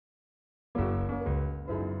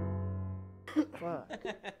Fuck.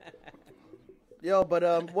 Yo,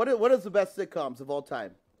 but what is the best sitcoms of all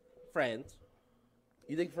time? Friends.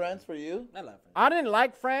 You think Friends for you? I love Friends. I didn't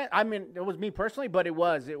like Friends. I mean, it was me personally, but it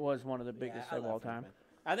was one of the biggest I of love all Friends, time. man.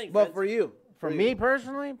 I think. But Friends, for you, For me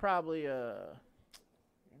personally, probably you know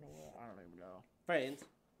what? I don't even know. Friends.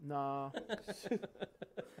 No. it's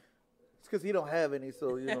because he don't have any,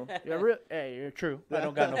 so you know. Yeah, hey, you're true. I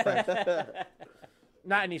don't got no friends.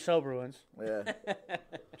 Not any sober ones. Yeah.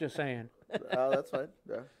 Just saying. Oh, that's fine.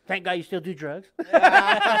 Yeah. Thank God you still do drugs.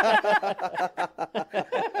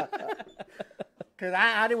 Because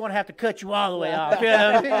I didn't want to have to cut you all the way off. You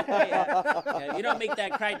know what I mean? Yeah, you don't meet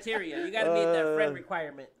that criteria. You got to meet that friend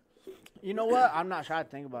requirement. You know what? I'm not trying to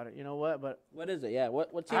think about it. You know what? But What is it? Yeah. What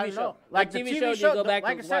I TV don't show? know. Like what the TV TV show do show, you go back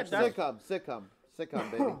like and I watch? said,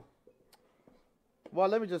 Sitcom, baby. Well,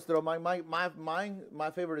 let me just throw my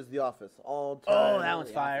favorite is The Office all time. oh, that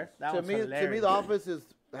one's fire. That to one's me, hilarious. The Office is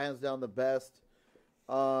hands down the best.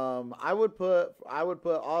 I would put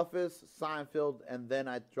Office, Seinfeld, and then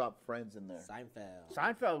I'd drop Friends in there.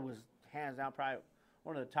 Seinfeld. was hands down probably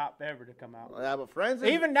one of the top ever to come out. Yeah, but Friends.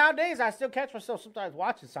 Even nowadays, I still catch myself sometimes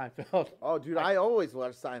watching Seinfeld. Oh, dude, I always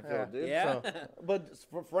watch Seinfeld, dude. Yeah. So, But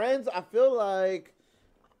for Friends, I feel like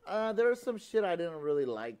there was some shit I didn't really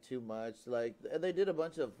like too much. Like they did a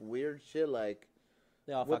bunch of weird shit, like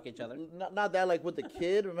They all fuck each other. Not that, like with the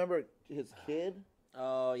kid. Remember his kid?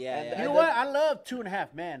 Oh yeah. And- Yeah. you know what? I love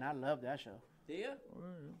 2.5 Men. I love that show. Do you?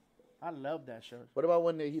 I love that show. What about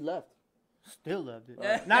when he left? Still loved it.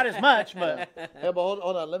 Not as much, but Yeah, but hold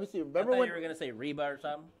on. Let me see. I Remember thought when? you were gonna say Reba or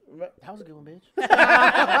something. that was a good one, bitch.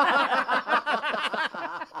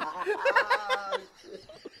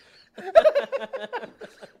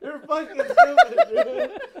 You're fucking stupid,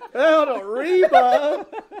 dude. Hell no, Reba.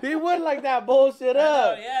 He wouldn't like that bullshit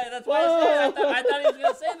up. Oh yeah, that's why I said. I thought he was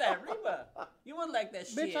gonna say that. Reba, you wouldn't like that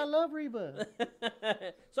shit. Bitch, I love Reba.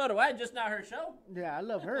 So do I. Just not her show. Yeah, I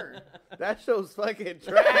love her. That show's fucking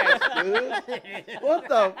trash, dude. What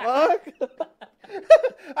the fuck?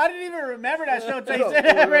 I didn't even remember that show until you said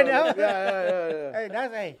that right now. Yeah.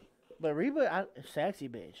 Hey, but Reba, sexy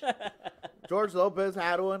bitch. George Lopez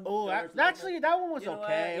had one. Oh, George actually, that one was You know what?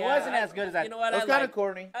 okay. It Yeah, wasn't as good as that. You know what? It was I kind like. of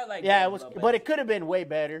corny. I like. Yeah, it George was, Lopez. but it could have been way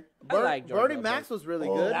better. I like George Bernie Lopez. Mac was really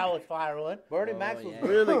Oh, good. that was fire one. Bernie Oh, Mac was yeah.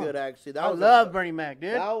 really good, actually. That I was love Bernie Mac,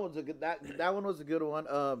 dude. That was a good. That one was a good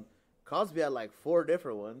one. Cosby had like 4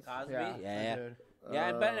 different ones. Cosby. Yeah, Yeah. dude.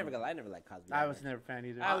 Yeah, but I never liked Cosby. I was never a fan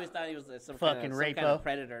either. I always thought he was some Fucking kind rapo. of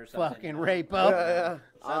predator or something. Fucking you know? rapo. Yeah.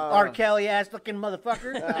 R. Kelly ass looking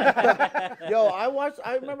motherfucker. Yo,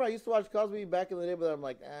 I remember I used to watch Cosby back in the day, but I'm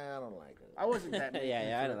like, I don't like it. I wasn't that.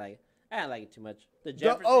 Yeah, I didn't like it. I didn't like it too much. The Yo,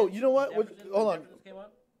 Jeffersons. oh, you know what? Jeffersons- Hold on. Jeffersons came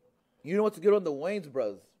out? You know what's a good one? The Wayans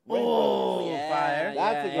Brothers. Oh, Yeah, fire.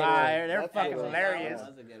 That's a good Fire. one. They're That's a fucking good one. hilarious. That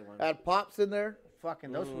was a good one. Had Pops in there.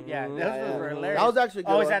 Fucking those, yeah, those Yeah. were hilarious. That was actually a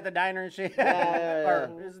good always one. at the diner and shit. Yeah.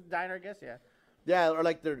 Or is it diner? I guess, yeah. Yeah, or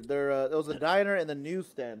like there was a diner and the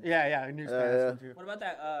newsstand. Yeah, I knew Yeah. too. What about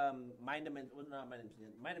that? Mind Him. Well, not Mind Him.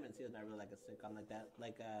 Mind Him is not really like a sitcom like that.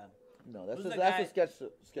 Like No, that's Who's a, the that's guy- a sketch.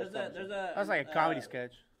 there's a That's like a comedy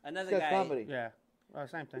sketch. Another Sketch guy. comedy. Yeah. Oh,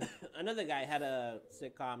 same thing. Another guy had a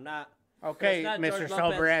sitcom. Not Okay, It's not Mr. George Sober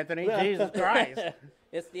Lopez. Anthony. Jesus Christ.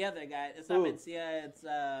 It's the other guy. It's Who? not Mencia. It's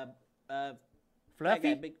that guy,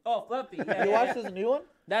 Fluffy? big, Fluffy. Yeah, You yeah, watched yeah. this new one?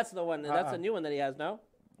 That's the one. That's Uh-uh. a new one that he has now,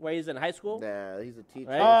 where he's in high school. Yeah, he's a teacher.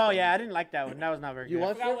 Right? Oh, yeah, I didn't like that one. That was not very You good.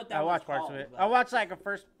 watched I forgot it? what that I was watched parts called, of it. but- I watched like a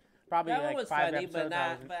first, probably That one like was 5 funny, episodes. but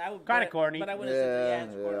not. But I would Kinda but- corny. But I wouldn't say Yeah,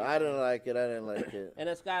 it's corny. I didn't like it. I didn't like it. And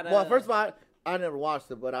it's got. Well, first of all, I never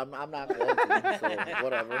watched it, but I'm not going to, so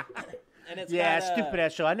whatever. and it's Yeah, got, stupid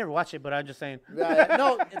ass show. I never watched it, but I'm just saying. Yeah,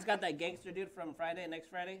 no, It's got that gangster dude from Next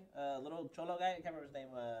Friday, little cholo guy. I can't remember his name.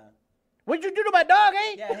 What'd you do to my dog,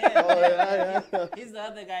 eh? Yeah, him. Oh, yeah. He's the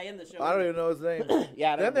other guy in the show. I don't even know his name.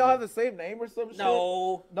 Yeah, I don't Didn't they all know. have the same name or some shit?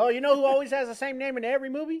 No. No, you know who always has the same name in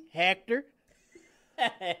every movie? Hector.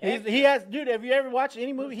 He has, dude. Have you ever watched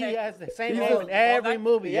any movie? He has the same He's name a- in every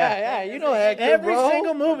movie. Yeah, you know Hector, Every bro.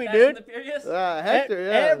 single movie, Fast and dude. the Furious? Hector, yeah.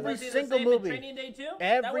 Every Was he the single same in movie. Training Day too?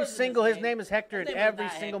 That Every wasn't single, his name is Hector His in name was every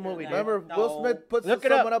not single Hector, movie, no. dude. Remember No. Will Smith puts Look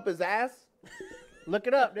it up. someone up his ass? Look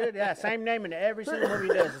it up, dude. Yeah, same name in every single movie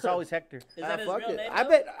he does. It's always Hector. Is that his fuck real it. name? I though?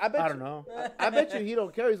 bet I you, don't know. I bet you he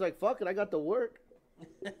don't care. He's like, fuck it, I got the work.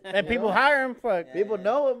 And people hire him for People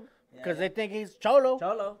know him. because they think he's cholo.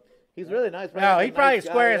 Cholo. He's really nice. No, He's he's a probably nice guy.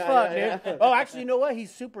 square as Yeah, fuck, yeah, dude. yeah. Oh, actually, you know what? He's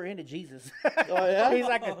super into Jesus. Oh, yeah? He's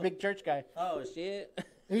like a big church guy. Oh shit.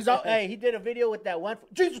 He's all, hey, he did a video with that one.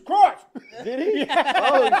 Jesus Christ! Did he? Yeah.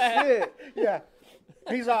 Oh, shit. Yeah.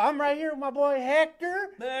 He's like, I'm right here with my boy Hector.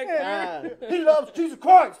 Hector. He loves Jesus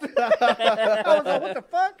Christ. I was like, what the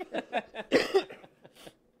fuck?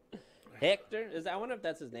 Hector? I wonder if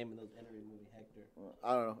that's his name in those interview movie, Hector.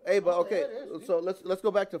 I don't know. Hey, but okay. So let's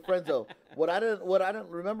go back to Friends though. What I didn't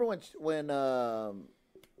remember when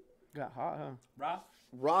Got hot, huh?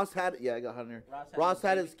 Ross? I got hot in here. Ross had Ross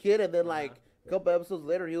had his kid, and then like a couple episodes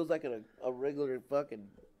later, he was like a regular fucking.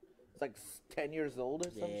 It's like 10 years old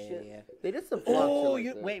or some shit. Yeah. They did some. Oh, shit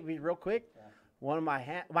like that. wait, real quick. One of my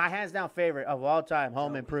hands down favorite of all time,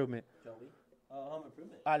 Home Improvement. Joey? Home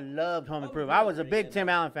Improvement. I loved Home Improvement. Improvement I was a pretty big good. Tim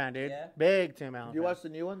Allen fan, dude. Yeah. Big Tim Allen. You fan. watched the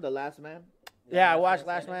new one, The Last Man? Yeah, I watched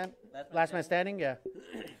Last Standing. Man. Last Man Standing. Yeah,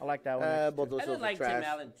 I like that one. Both those I shows didn't are like trash. Tim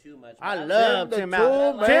Allen too much. I but love Tim Tim the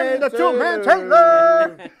Allen. Two-Man Tim the Two-Man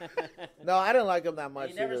Taylor. Taylor. No, I didn't like him that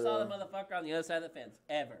much. You never either, saw the though. motherfucker on the other side of the fence,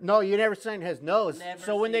 ever. No, you never seen his nose. Never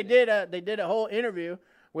So when seen they did a whole interview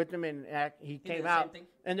with him, and he did came the out, same thing?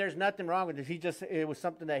 and there's nothing wrong with it. It was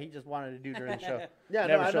something that he just wanted to do during the show. Yeah,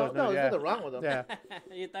 Never no, I shows don't. No, no, there's yeah. nothing wrong with him. Yeah.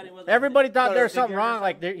 You thought he was Everybody thought Got there a was something figure or wrong.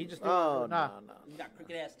 something? Like he just Oh, nah. no. You got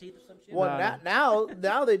crooked ass teeth or some shit? Well,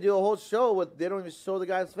 Now they do a whole show with they don't even show the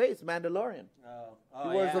guy's face. Mandalorian. Oh,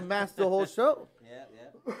 He wears yeah. a mask the whole show. Yeah.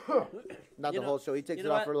 Not You the know- whole show. He takes You it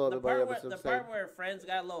know off what? for a little The bit. But yeah, part, but where, some the say- part where Friends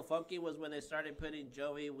got a little funky was when they started putting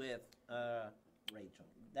Joey with Rachel.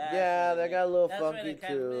 That's Yeah, when they it- got a little that's when funky, it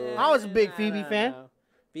kind of- too. I was a big I Phoebe don't fan. know.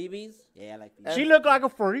 Phoebe's? Yeah, I like Phoebe. She looked like a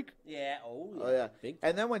freak. Yeah, oh yeah. Oh yeah. Big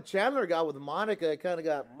And then when Chandler got with Monica, it kind of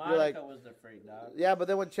got Monica you're like, was the freak, dog. yeah. But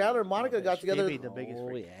then when Chandler and Monica got together, Phoebe, the biggest Oh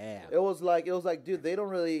freak. yeah. it was like, dude, they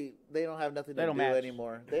don't have nothing They to don't do match.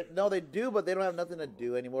 anymore. They do, but they don't have nothing to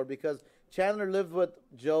do anymore because Chandler lived with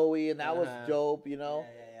Joey, and that was dope, you know,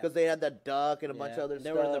 Yeah. because they had that duck and a bunch of other They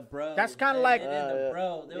stuff. were the bros. That's kinda They- like- they did the Yeah.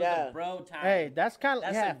 bro. There was Yeah. a bro time. Hey, that's kind of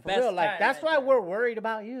That's yeah, the for best real. Like time that's right why there. we're worried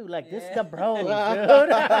about you. Like this Yeah. the bros, dude.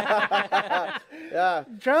 Yeah.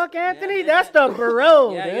 Drunk Anthony, Yeah, that's the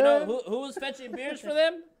bro, Yeah, dude. you know who was fetching beers for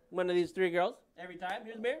them? One of these three girls. Every time,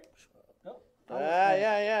 here's a beer. Go.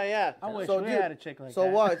 Yeah. I wish So, we dude, had a chick like So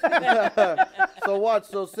that. watch.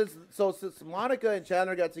 So since Monica and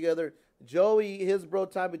Chandler got together, Joey, his bro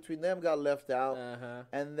time between them got left out,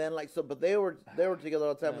 and then but they were together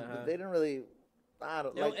all the time. But they didn't really. I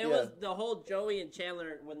don't like. It was the whole Joey and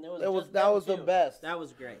Chandler when there was. just That them was the two. best. That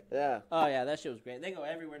was great. Yeah. Oh yeah, that shit was great. They go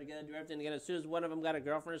everywhere together, do everything together. As soon as one of them got a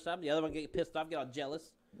girlfriend or something, the other one get pissed off, get all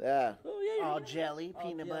jealous. Yeah. Oh yeah. All jelly,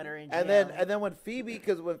 peanut butter, and And jelly. then when Phoebe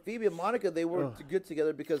and Monica they were good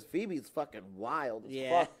together because Phoebe's fucking wild as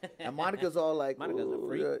Yeah. fuck, and Monica's all like, Monica's a "Ooh,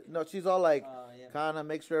 freak." yeah." No, she's all like, Yeah. kind of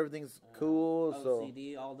make sure everything's cool. So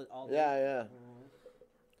OCD, all the. yeah.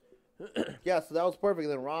 Yeah, so that was perfect.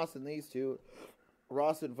 Then Ross and these two,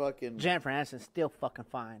 Ross and fucking Jennifer Aniston's still fucking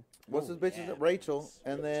fine. what's his bitch's name? Rachel,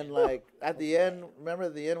 and then like at the end, remember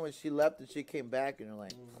at the end when she left and she came back and you're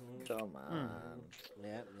like, come on,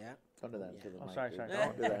 Yeah. don't do that to the Oh, mic. sorry, dude. sorry.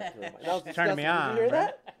 Don't do that to the mic. That was Turning me disgusting. on, Did you hear bro.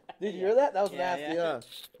 that? Did you hear that? That was Yeah, nasty. yeah.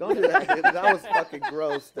 Don't do that. Dude. That was fucking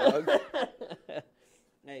gross, Doug.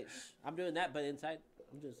 Hey, I'm doing that, but inside,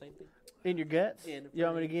 I'm doing the same thing. In your guts? In the You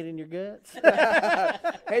want me to get in your guts?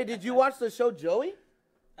 Hey, did you watch the show Joey?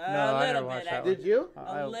 No, A I little never watched bit. that Did you?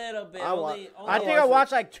 A little bit. I wa- only, I think I watched it.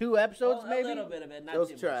 watched like 2 episodes, a maybe. little bit of it. Not It was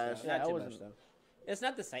too trash. Much, Yeah, not it too wasn't- much though. It's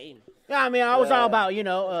not the same. Yeah, I mean, I was Yeah. all about, I don't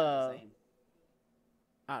know. Same.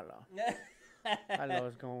 I don't know where I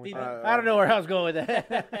was going with People- that. I don't know where I was going with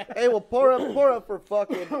that. Hey, well, pour up for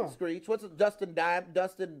fucking Screech. What's it?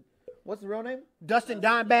 Dustin, what's the real name? Dustin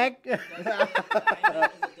Dimebag.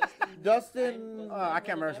 Dustin. I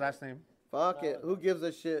can't remember his last name. Fuck it. Who gives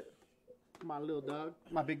a shit? My little dog.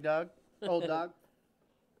 My big dog. Old dog.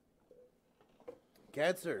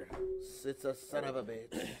 Cancer. It's a son of a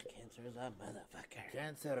bitch. Cancer is a motherfucker.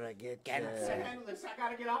 Cancer, I get Cancer. I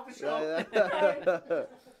gotta get off the ya.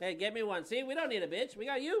 Hey, get me one. See, we don't need a bitch. We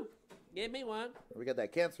got you. Give me one. We got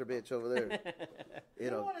that cancer bitch over there.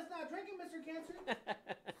 You know, is not drinking, Mr. Cancer.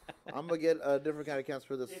 I'm gonna get a different kind of cancer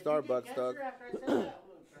for the Starbucks, dog.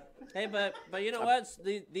 Hey, but you know what?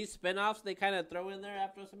 These spinoffs they kind of throw in there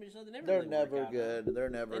after somebody says they never. They're really work never out, good. Huh? They're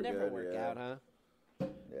never They good. never work yeah. out, huh?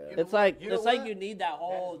 Yeah. It's like You know it's like what? you need that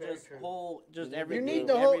whole That's very true. everything, need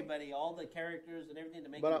the whole- everybody, all the characters and everything to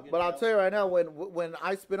make. it a But good I'll show. tell you right now, when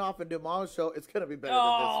I spin off and do my own show, it's gonna be better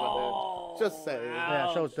Oh, than this one, dude. Just saying. wow.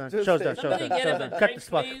 Yeah, show's done. Just Show's say- done. Show's Somebody done. get Show's him a done. Cut drink, the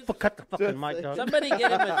fuck. please. Cut the fucking Just mic, say- dog. Somebody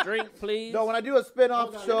get him a drink, please. No, when I do a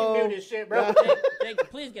spin-off show, shit, Jake,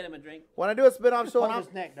 please get him a drink. when I do a spin-off show, Hold and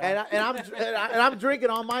his neck, dog. I'm drinking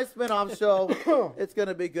on my spin-off show, it's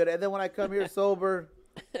gonna be good. And then when I come here sober,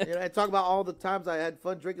 and talk about all the times I had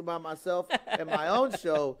fun drinking by myself and my own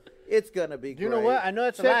show, It's gonna be. You know what? I know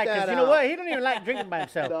it's a Check lie because that you know out. what? He don't even like drinking by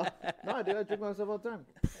himself. No, I do. I drink myself all the time.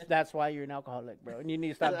 That's why you're an alcoholic, bro, and you need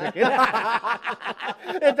to stop drinking.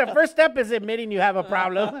 If the first step is admitting you have a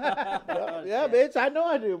problem. Yeah, bitch. I know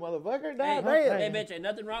I do, motherfucker. Nah, Hey, bitch, ain't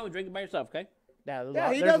nothing wrong with drinking by yourself, okay?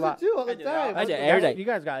 Yeah, he does it too all the time. I do it every day. You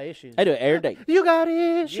guys got issues. I do it every day. You got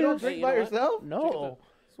issues. You don't drink by yourself? No.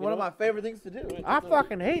 It's one of my favorite things to do. I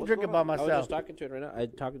fucking hate drinking by I was myself. just talking to it right now.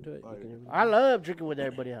 I'm talking to it. I love drinking with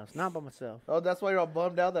everybody else, not by myself. Oh, that's why you're all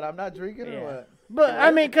bummed out that I'm not drinking or what? But I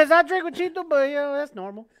mean, cause I drink with Chito, but you know that's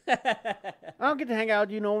normal. I don't get to hang out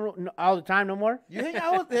with you all the time no more. You hang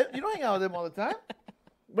out with him. You don't hang out with him all the time.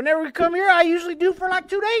 Whenever we come here, I usually do for like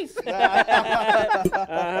 2 days.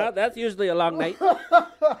 That's usually a long night.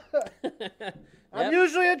 I'm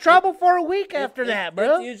usually in trouble for a week after that,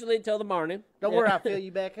 bro. It's usually till the morning. Don't worry, I'll fill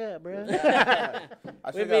you back up, bro. I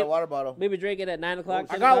should got a water bottle. Maybe drink it at 9 o'clock.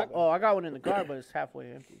 I got one in the car, but it's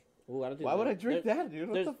halfway empty. Ooh, I don't think Why would I drink that, dude?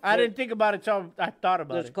 What the fuck? I didn't think about it till I thought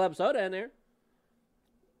about There's it. club soda in there.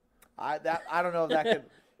 I don't know if that could.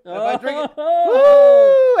 If I drink it,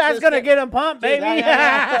 Woo! That's gonna get him pumped, baby.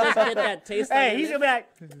 Just get that taste. Hey, he's gonna be like,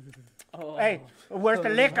 hey, where's the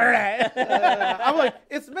liquor at? I'm like,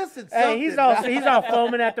 it's missing something. Hey, he's all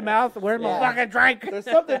foaming at the mouth. Where's my fucking drink? There's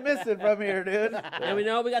something missing from here, dude. And we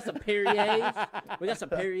know we got some Perriers. We got some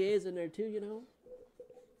Perriers in there too, you know.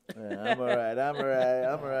 Yeah, I'm all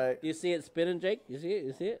right. You see it spinning, Jake? You see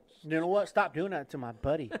it? You know what? Stop doing that to my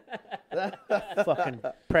buddy. Fucking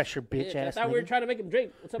pressure bitch I ass. thought we were nigga. trying to make him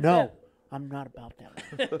drink. What's up with No, that? I'm not about that.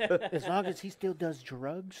 As long as he still does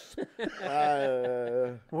drugs,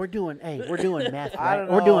 we're doing meth. I Right?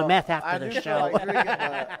 don't We're know. doing meth after I the do feel show. like drinking,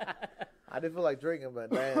 but I do feel like drinking, but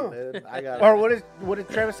damn, dude, I got. Or what did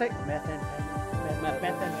Travis say?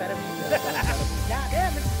 Methamphetamine.